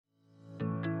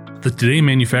The Today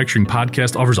Manufacturing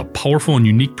podcast offers a powerful and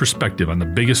unique perspective on the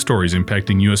biggest stories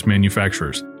impacting U.S.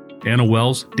 manufacturers. Anna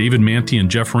Wells, David Manti,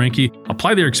 and Jeff Ranke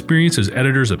apply their experience as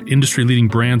editors of industry-leading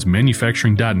brands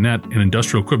Manufacturing.net and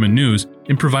Industrial Equipment News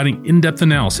in providing in-depth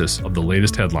analysis of the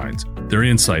latest headlines. Their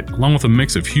insight, along with a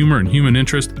mix of humor and human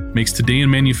interest, makes Today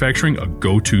in Manufacturing a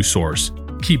go-to source.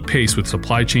 Keep pace with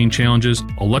supply chain challenges,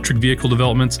 electric vehicle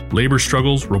developments, labor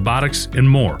struggles, robotics, and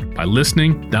more by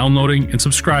listening, downloading, and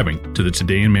subscribing to the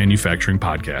Today in Manufacturing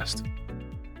podcast.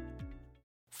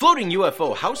 Floating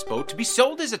UFO houseboat to be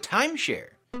sold as a timeshare.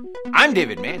 I'm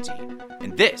David Manti,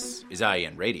 and this is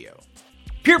IEN Radio.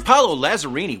 Pier Paolo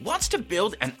Lazzarini wants to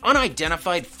build an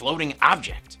unidentified floating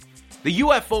object. The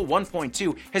UFO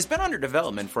 1.2 has been under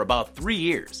development for about 3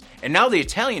 years, and now the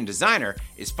Italian designer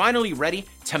is finally ready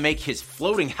to make his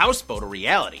floating houseboat a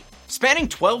reality. Spanning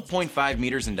 12.5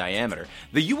 meters in diameter,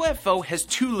 the UFO has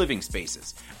 2 living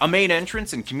spaces, a main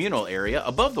entrance and communal area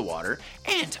above the water,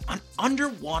 and an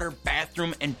underwater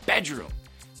bathroom and bedroom.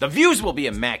 The views will be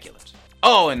immaculate.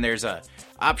 Oh, and there's a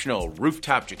optional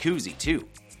rooftop jacuzzi too.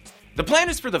 The plan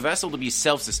is for the vessel to be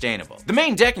self-sustainable. The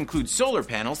main deck includes solar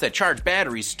panels that charge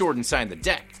batteries stored inside the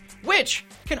deck, which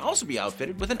can also be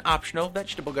outfitted with an optional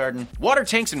vegetable garden. Water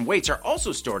tanks and weights are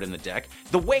also stored in the deck.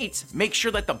 The weights make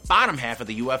sure that the bottom half of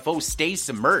the UFO stays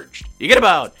submerged. You get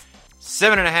about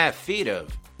 7.5 feet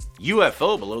of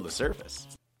UFO below the surface.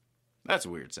 That's a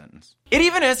weird sentence. It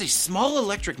even has a small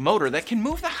electric motor that can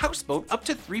move the houseboat up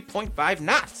to 3.5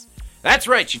 knots. That's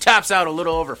right, she tops out a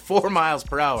little over 4 miles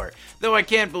per hour, though I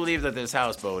can't believe that this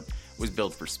houseboat was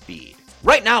built for speed.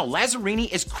 Right now,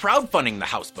 Lazzarini is crowdfunding the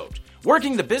houseboat,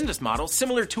 working the business model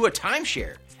similar to a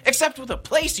timeshare, except with a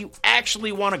place you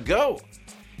actually want to go.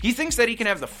 He thinks that he can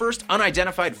have the first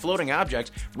unidentified floating object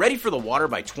ready for the water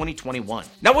by 2021.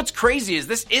 Now what's crazy is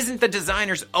this isn't the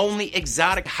designer's only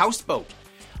exotic houseboat.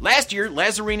 Last year,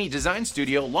 Lazzarini Design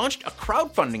Studio launched a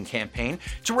crowdfunding campaign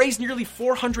to raise nearly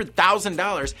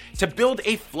 $400,000 to build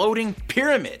a floating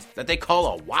pyramid that they call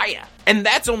a Waya. And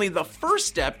that's only the first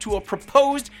step to a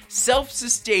proposed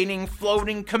self-sustaining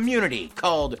floating community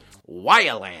called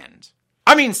Wayaland.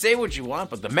 I mean, say what you want,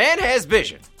 but the man has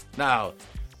vision. Now,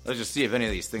 let's just see if any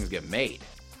of these things get made.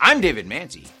 I'm David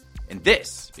Manti, and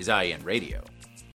this is IEN Radio.